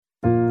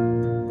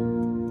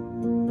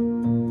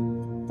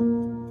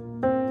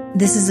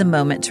This is a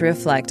moment to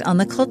reflect on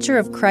the culture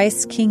of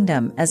Christ's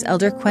kingdom as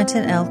Elder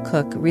Quentin L.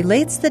 Cook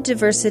relates the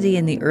diversity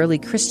in the early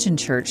Christian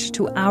church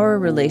to our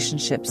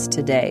relationships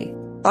today.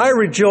 I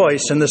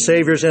rejoice in the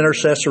Savior's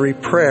intercessory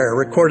prayer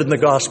recorded in the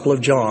Gospel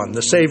of John.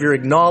 The Savior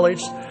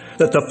acknowledged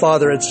that the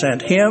Father had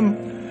sent him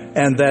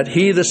and that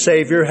he, the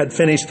Savior, had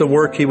finished the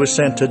work he was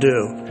sent to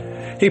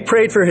do. He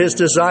prayed for his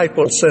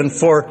disciples and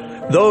for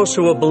those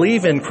who will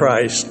believe in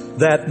Christ,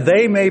 that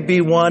they may be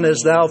one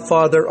as thou,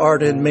 Father,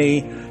 art in me,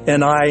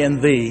 and I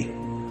in thee,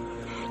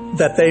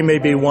 that they may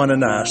be one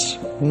in us.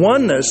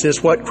 Oneness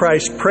is what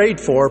Christ prayed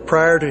for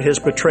prior to his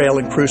betrayal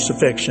and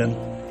crucifixion.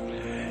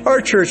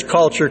 Our church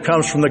culture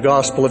comes from the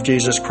gospel of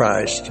Jesus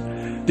Christ.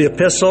 The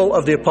epistle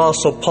of the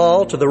Apostle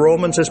Paul to the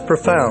Romans is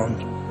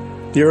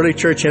profound. The early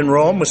church in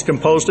Rome was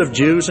composed of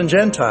Jews and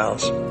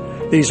Gentiles.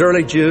 These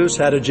early Jews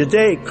had a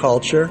Judaic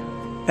culture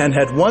and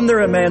had won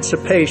their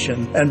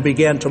emancipation and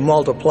began to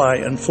multiply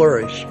and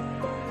flourish.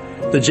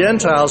 The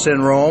Gentiles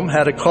in Rome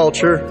had a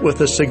culture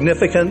with a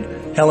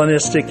significant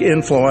Hellenistic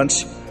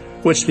influence,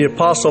 which the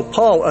Apostle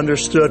Paul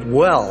understood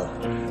well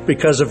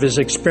because of his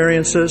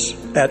experiences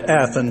at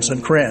Athens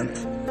and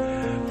Corinth.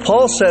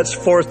 Paul sets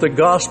forth the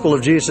gospel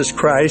of Jesus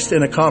Christ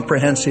in a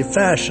comprehensive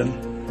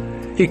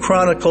fashion. He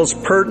chronicles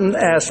pertinent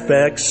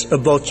aspects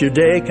of both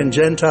Judaic and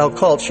Gentile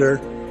culture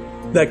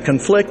that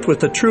conflict with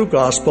the true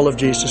gospel of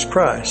Jesus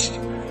Christ.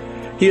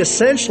 He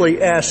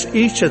essentially asks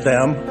each of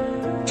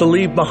them to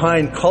leave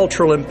behind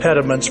cultural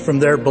impediments from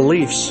their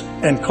beliefs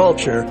and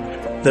culture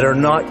that are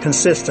not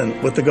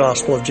consistent with the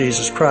gospel of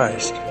Jesus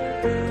Christ.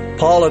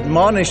 Paul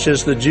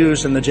admonishes the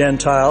Jews and the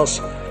Gentiles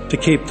to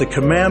keep the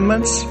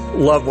commandments,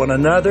 love one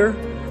another,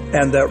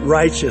 and that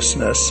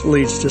righteousness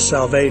leads to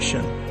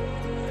salvation.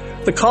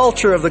 The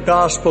culture of the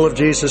gospel of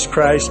Jesus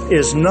Christ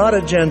is not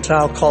a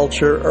Gentile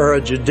culture or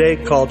a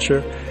Judaic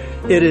culture.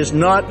 It is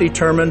not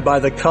determined by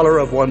the color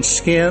of one's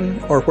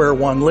skin or where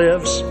one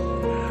lives.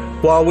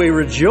 While we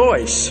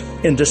rejoice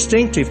in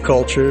distinctive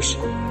cultures,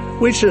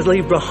 we should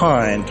leave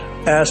behind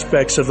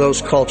aspects of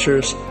those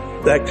cultures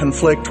that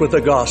conflict with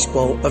the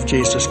gospel of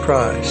Jesus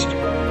Christ.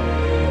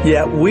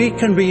 Yet we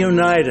can be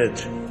united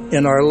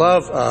in our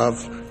love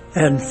of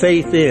and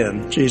faith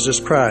in Jesus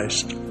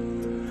Christ.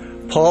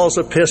 Paul's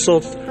epistle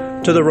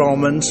to the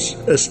Romans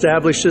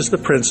establishes the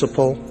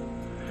principle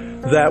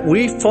that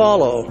we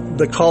follow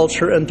the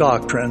culture and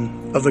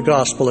doctrine of the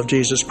gospel of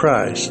Jesus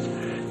Christ.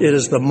 It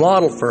is the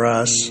model for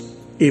us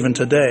even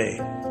today.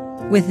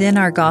 Within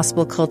our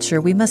gospel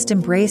culture, we must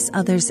embrace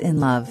others in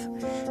love.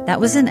 That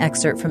was an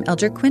excerpt from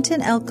Elder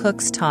Quentin L.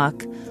 Cook's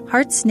talk,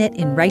 Hearts Knit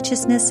in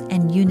Righteousness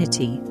and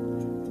Unity.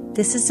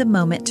 This is a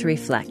moment to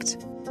reflect.